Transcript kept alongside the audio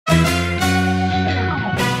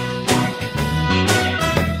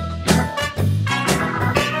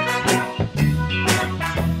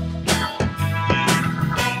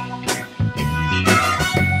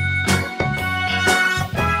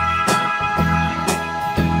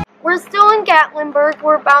Gatlinburg.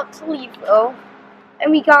 We're about to leave though,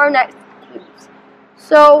 and we got our next clues.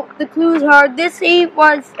 So the clues are: this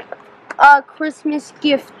was a Christmas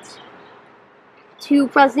gift to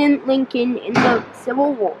President Lincoln in the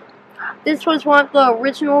Civil War. This was one of the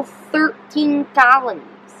original 13 colonies.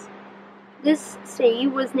 This city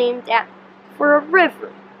was named for a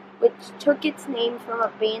river, which took its name from a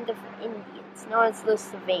band of Indians known as the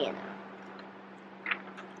Savannah.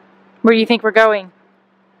 Where do you think we're going?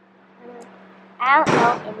 I don't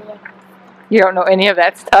know any of that. You don't know any of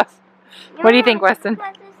that stuff. What do you think, Weston?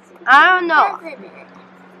 I don't know.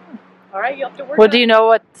 Alright, you have to work. Well, do you know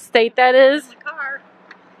what state that is?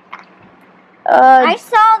 I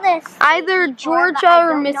saw this. Either Georgia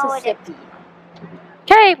or Mississippi.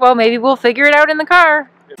 Okay, well maybe we'll figure it out in the car.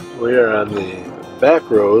 We are on the back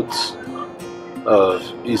roads of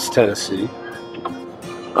East Tennessee.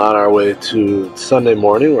 On our way to Sunday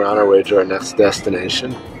morning, we're on our way to our next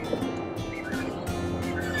destination.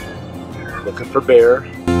 Looking for bear.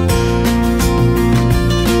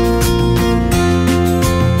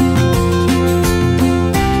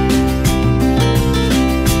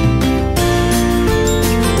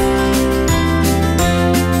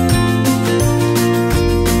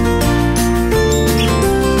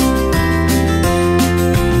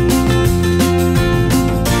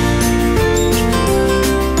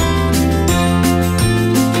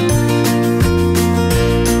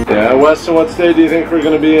 Yeah, Weston, what state do you think we're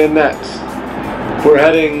going to be in next? We're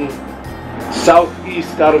heading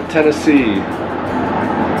southeast out of Tennessee. Maybe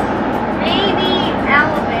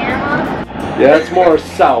Alabama. Yeah, it's more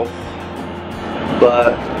south,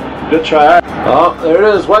 but good try. Oh, there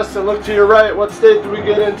it is. Weston, look to your right. What state did we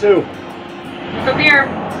get into? Come here.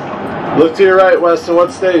 Look to your right, Weston.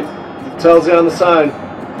 What state? It tells you on the sign.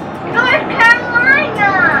 North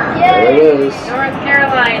Carolina. There it is. North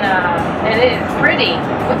Carolina. It is pretty.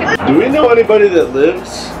 Look at. Do we know anybody that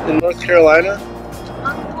lives in North Carolina?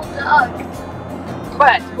 Uncle Doug.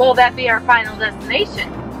 But will that be our final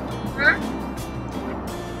destination? Huh?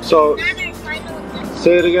 So, Another final destination.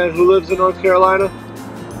 say it again. Who lives in North Carolina?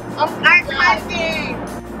 Our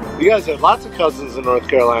cousin. You guys have lots of cousins in North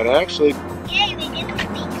Carolina, actually. Yeah, we get to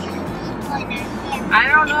meet I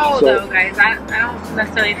don't know So- though, guys. I don't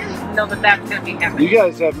necessarily know that that's going to be happening. You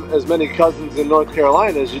guys have as many cousins in North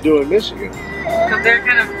Carolina as you do in Michigan. Because they're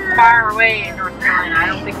kind of far away in North Carolina. I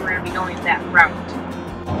don't think we're going to be going that route.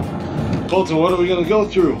 Colton, what are we going to go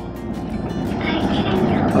through?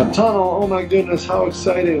 A tunnel. Oh my goodness, how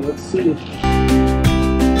exciting. Let's see.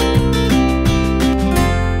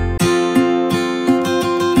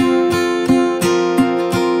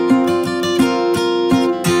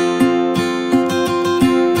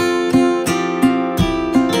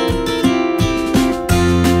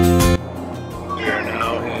 We are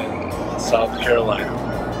now in South Carolina.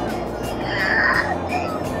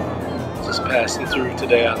 Just passing through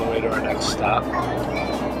today on the way to our next stop.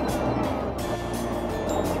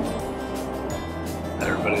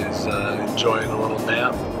 Everybody's enjoying a little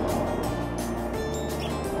nap.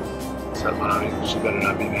 Except Mommy, she better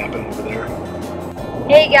not be napping over there.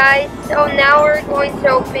 Hey guys, so now we're going to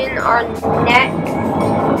open our next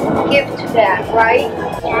gift bag, right?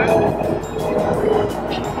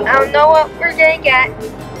 I don't know what we're gonna get,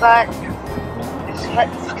 but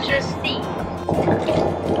let's just see.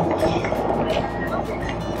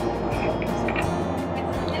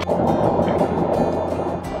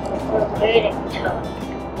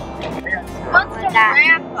 What's the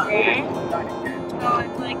grandpa? So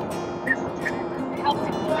it's like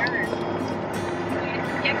helping learn.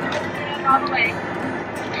 You have to open it up all the way.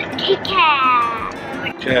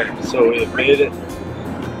 Okay, so we have made it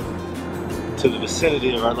to the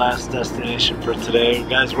vicinity of our last destination for today.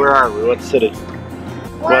 Guys, where are we? What city?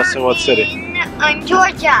 Weston, what city? In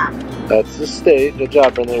Georgia. That's the state. Good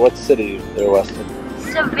job, Brendan. What city there, Weston?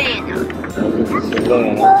 Savannah.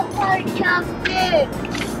 Savannah.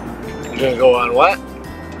 You're gonna go on what?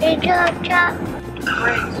 Georgia. No,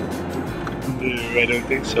 I don't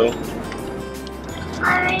think so.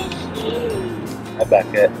 I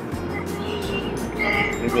back it.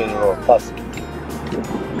 You're being a little fussy.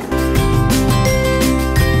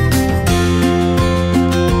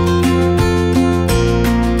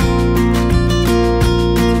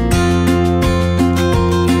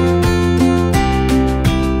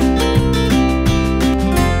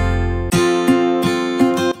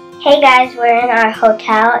 Hey guys, we're in our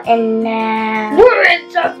hotel and We're in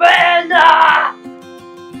Savannah!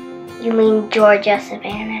 You mean Georgia,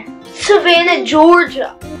 Savannah? Savannah,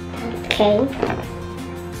 Georgia. Okay.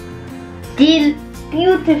 The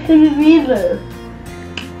beautiful river.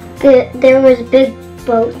 There was big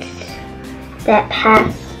boats that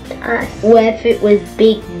passed What if it was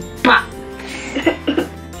big butts?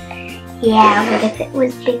 Yeah, what if it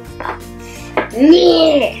was big butts?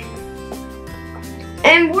 Yeah.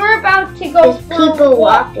 And we're about to go There's people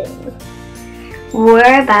walking.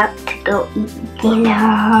 We're about to go eat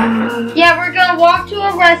dinner. Yeah, we're gonna walk to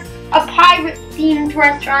a pirate-themed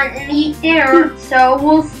restaurant and eat dinner. So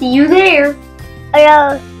we'll see you there.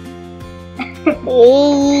 Hello.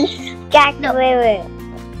 Gatlinburg.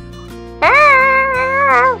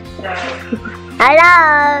 Hello.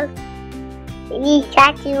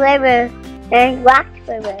 Gatlinburg. And walk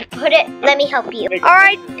river. Put it. Let me help you. All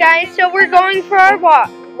right, guys. So we're going for our walk,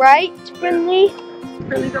 right, Sprinley?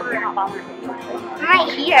 Right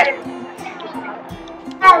here.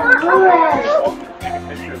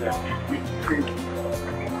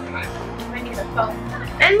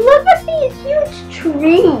 And look at these huge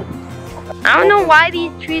trees. I don't know why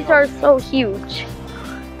these trees are so huge.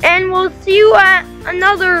 And we'll see you at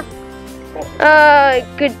another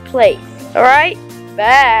good place. All right?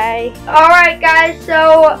 Bye. All right, guys.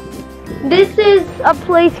 So this is a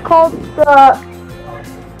place called the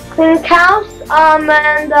Clink House.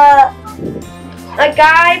 And a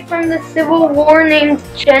guy from the Civil War named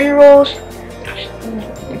General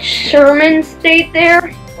Sherman stayed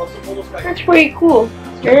there. That's pretty cool.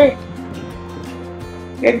 Look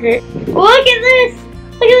at this!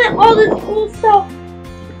 Look at all this cool stuff.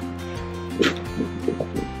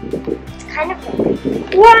 It's kind of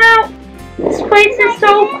Wow! This place is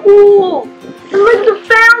so cool. And look at the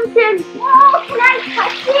fountain. Whoa, can I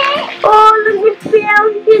touch it? Oh, look at the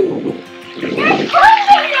fountain. There's toys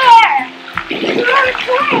in there!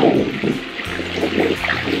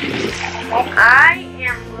 I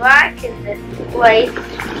am liking this place.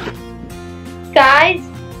 Guys,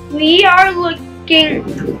 we are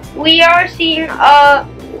seeing a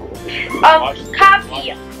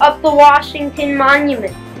copy of the Washington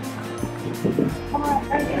Monument.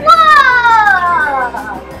 Whoa!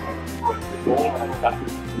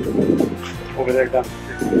 Over there, down.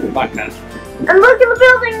 And look at the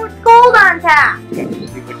building with gold on top.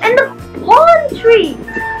 And the palm tree.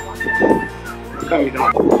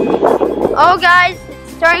 Oh guys,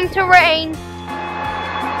 it's starting to rain.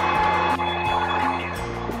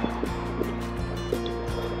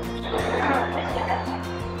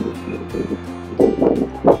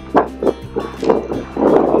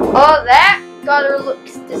 Oh, that gutter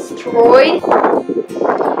looks destroyed.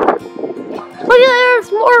 Look at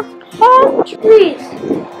there's more palm trees.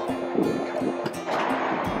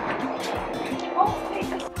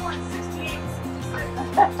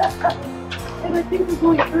 And I think we're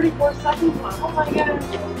going 34 seconds. Oh my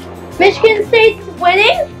god. Michigan State's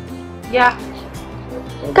winning? Yeah.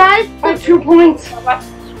 Guys, I have 2 points.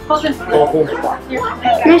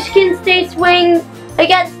 Michigan State's winning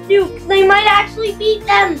against Duke. They might actually beat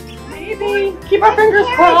them. Maybe. Keep our fingers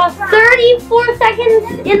crossed. 34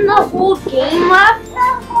 seconds in the whole game left.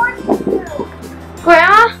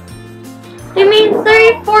 Grandma? You mean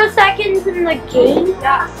 34 seconds in the game?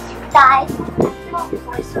 Yes. Guys.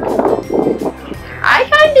 I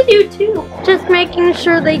kind of do too. Just making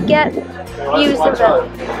sure they get views of it.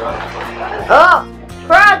 Oh,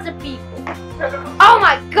 crowds of people. Oh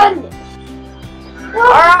my goodness.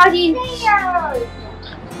 Our audience.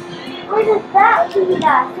 What is that?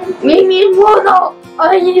 Mimi and Wolo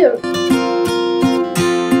are you?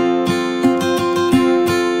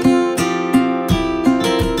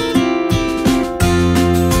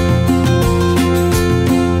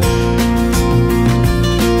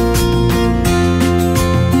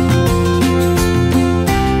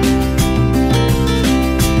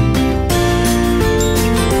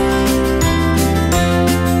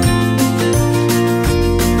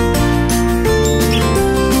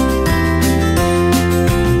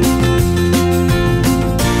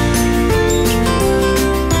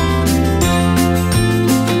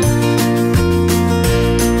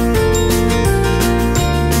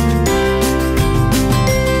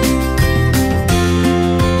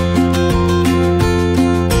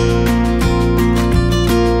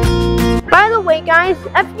 Guys,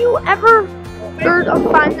 have you ever heard of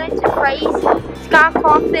Five Nights at Freddy's? Scott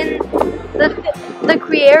Cawthon, the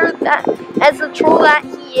creator that, as the troll that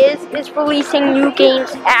he is releasing new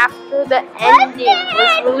games after the ending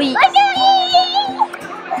was released.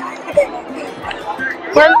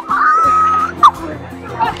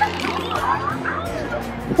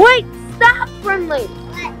 Wait, stop, Friendly.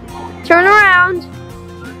 Turn around.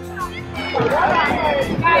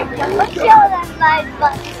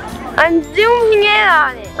 I'm zooming in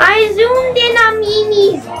on it. I zoomed in on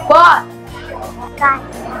Mimi's butt. Guys,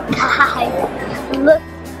 look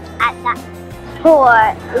at that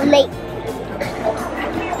poor lady.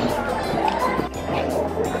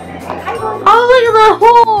 look at the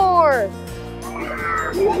horse!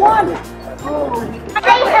 Say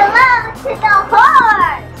hello to the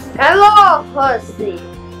horse. Hello, pussy.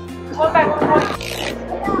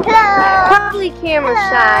 Probably camera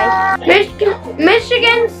shy.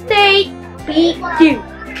 Michigan State beat Duke.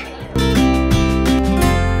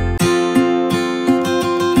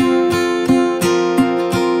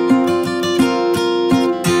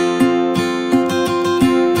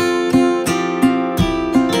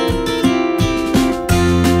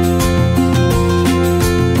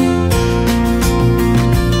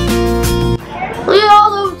 Look at all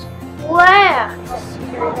those flags.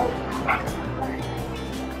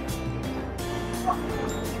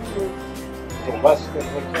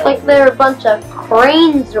 Like there are a bunch of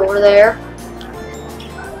cranes over there.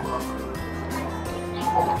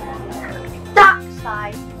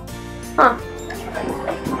 Dockside. Huh.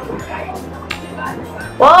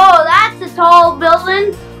 Whoa, that's a tall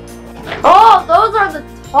building. Oh, those are the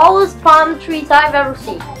tallest palm trees I've ever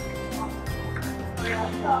seen.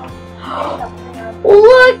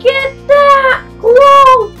 Look at that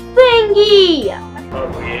glow thingy!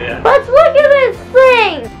 Let's look at this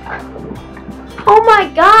thing! Oh my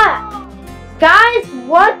god! Guys,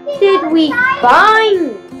 what did we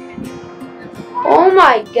find? Oh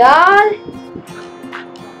my god!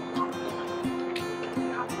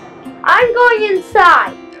 I'm going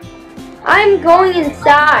inside! I'm going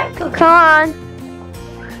inside! Come on!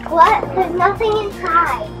 What? There's nothing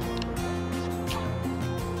inside.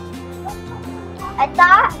 I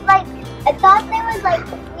thought there was like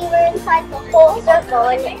we were inside the whole circle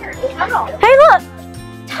and Hey look!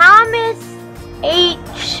 Thomas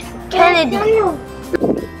H. Kennedy.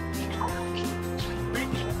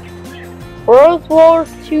 World War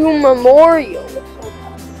II Memorial.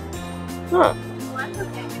 Huh.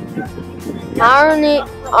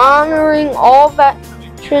 Honoring all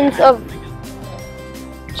veterans of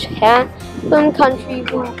Chatham country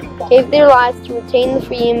who gave their lives to retain the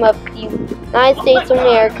freedom of the United States of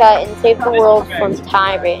America and save the world from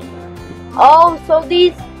tyrants. Oh, so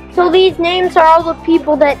these names are all the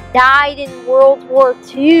people that died in World War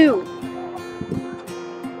II.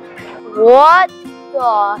 What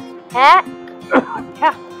the heck?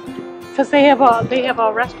 Yeah, because they have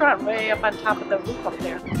a restaurant way up on top of the roof up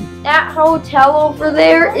there. That hotel over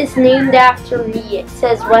there is named after me. It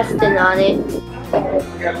says Weston on it.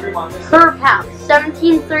 Herb House,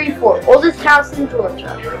 1734, oldest house in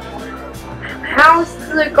Georgia. House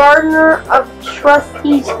the gardener of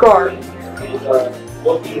Trustees Garden.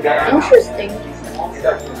 Interesting.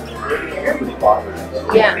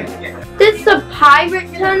 Yeah. This is a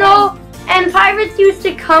pirate tunnel, and pirates used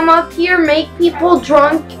to come up here, make people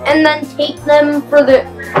drunk, and then take them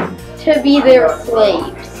to be their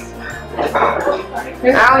slaves.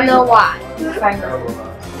 I don't know why.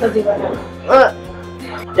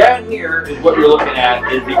 Down here is what you're looking at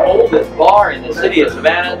is the oldest bar in the city of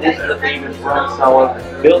Savannah. This is the famous rum cellar,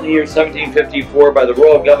 built here in 1754 by the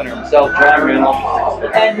royal governor himself, John Reynolds,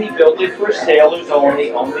 and he built it for sailors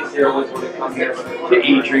only. Only sailors would come here to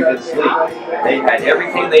eat, drink, and sleep. They had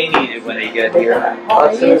everything they needed when they get here.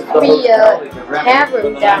 There used to be a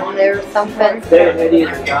tavern down there or something. Stay ahead in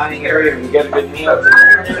the dining area and get a good meal.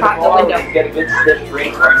 Get a good stiff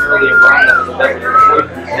drink, primarily a rum that was a beverage choice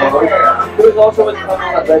for sailors. There was also a tunnel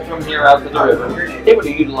that led from here out to the river. They would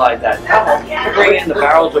utilize that tunnel to bring in the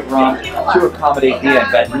barrels of rum to accommodate the end.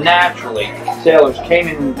 But naturally, sailors came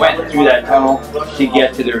and went through that tunnel to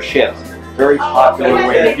get to their ships. Very popular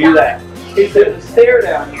way to do that. If there's a stair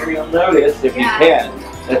down here, you'll notice, if you can,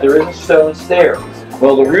 that there is a stone stair.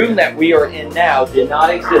 Well, the room that we are in now did not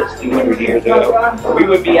exist 200 years ago. We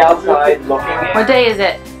would be outside looking at... What day is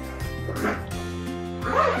it?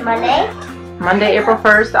 Monday. Monday, April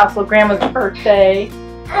 1st. Also Grandma's birthday.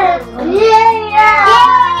 Yay! And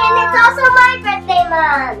it's also my birthday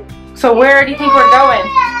month. So where do you think we're going?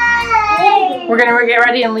 Yay! We're gonna get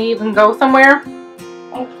ready and leave and go somewhere?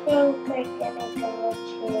 I think we're gonna go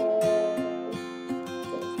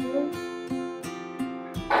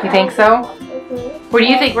to You think so? Where do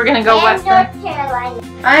you think we're gonna go, and Weston? North Carolina.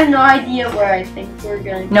 I have no idea where I think we're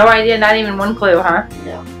going. No idea, not even one clue, huh?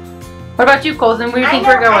 No. What about you, Colson? Where do you think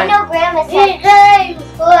we're I going? know Grandma said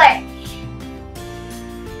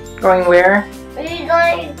Going where? we're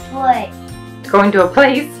going to Going to a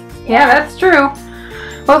place? Yeah, that's true.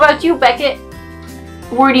 What about you, Beckett?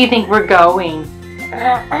 Where do you think we're going?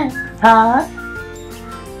 Huh?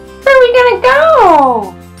 Where are we gonna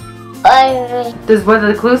go? What do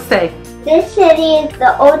the clues say? This city is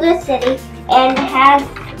the oldest city and has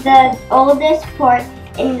the oldest port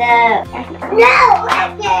in the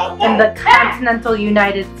In the continental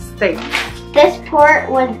United States. This port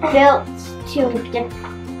was built to defend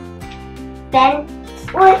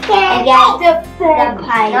against the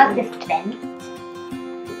pirates.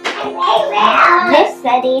 This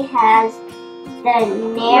city has the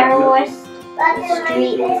narrowest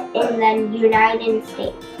streets in the United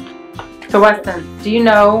States. So Weston, do you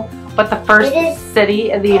know what the first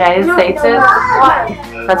city of the United States is?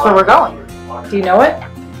 That's where we're going. Do you know it?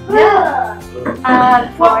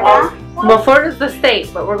 Florida. Well, Florida's the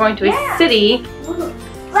state, but we're going to a city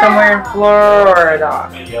somewhere in Florida.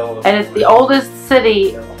 And it's the oldest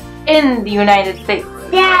city in the United States.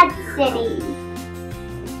 Dad City.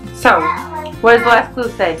 So, what does the last clue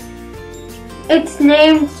say? Its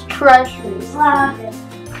name's Treasury.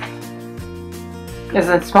 Is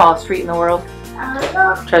it the smallest street in the world?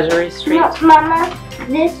 Treasury Street. No, Mama,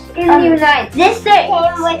 this In the United this States.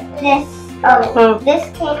 came with this.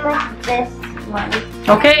 This came with this one.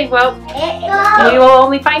 Okay, well, It we will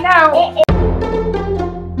only find out.